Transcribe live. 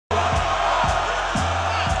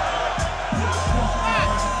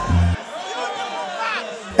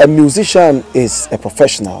A musician is a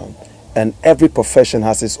professional, and every profession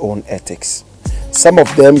has its own ethics. Some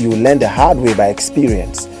of them you learn the hard way by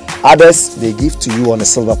experience. Others, they give to you on a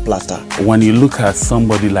silver platter. When you look at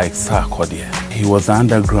somebody like Sarkodie, he was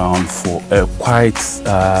underground for quite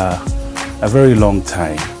a very long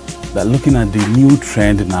time. That looking at the new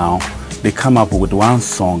trend now, they come up with one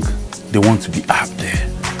song, they want to be up there.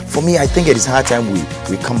 For me, I think it is high time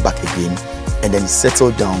we come back again and then settle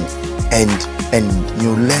down and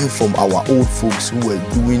you learn from our old folks who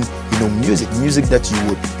were doing music that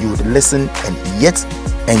you would listen and yet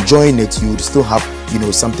enjoying it, you would still have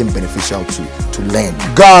something beneficial to learn.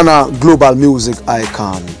 Ghana Global Music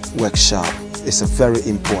Icon Workshop is a very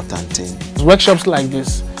important thing. Workshops like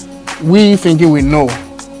this, we thinking we know,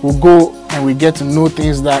 we'll go and we get to know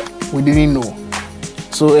things that we didn't know.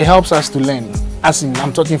 So it helps us to learn. As in,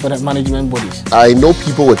 I'm talking for the management bodies. I know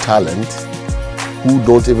people with talent who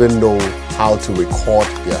don't even know how to record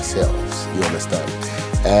themselves, you understand?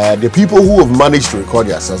 The people who have managed to record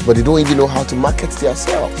themselves, but they don't even know how to market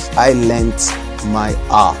themselves. I learned my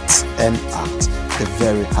art and act the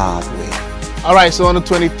very hard way. Alright, so on the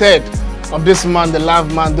 23rd of this month, the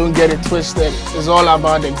Live Man, don't get it twisted. It's all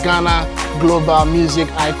about the Ghana Global Music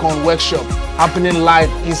Icon Workshop happening live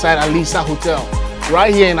inside Alisa Hotel,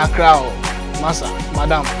 right here in Accra. Massa,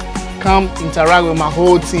 Madam, come interact with my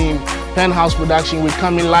whole team. Penthouse Production, we're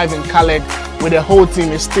coming live in Khaled with the whole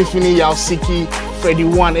team. It's Tiffany, Yaosiki, Freddie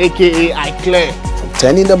One, aka Iclair. From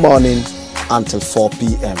 10 in the morning until 4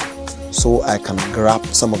 p.m. so I can grab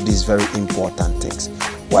some of these very important things.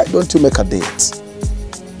 Why don't you make a date?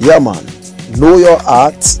 Yeah, man. Know your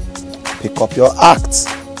art, pick up your act,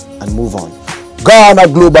 and move on. Ghana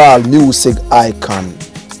Global Music Icon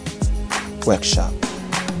Workshop.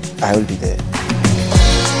 I will be there.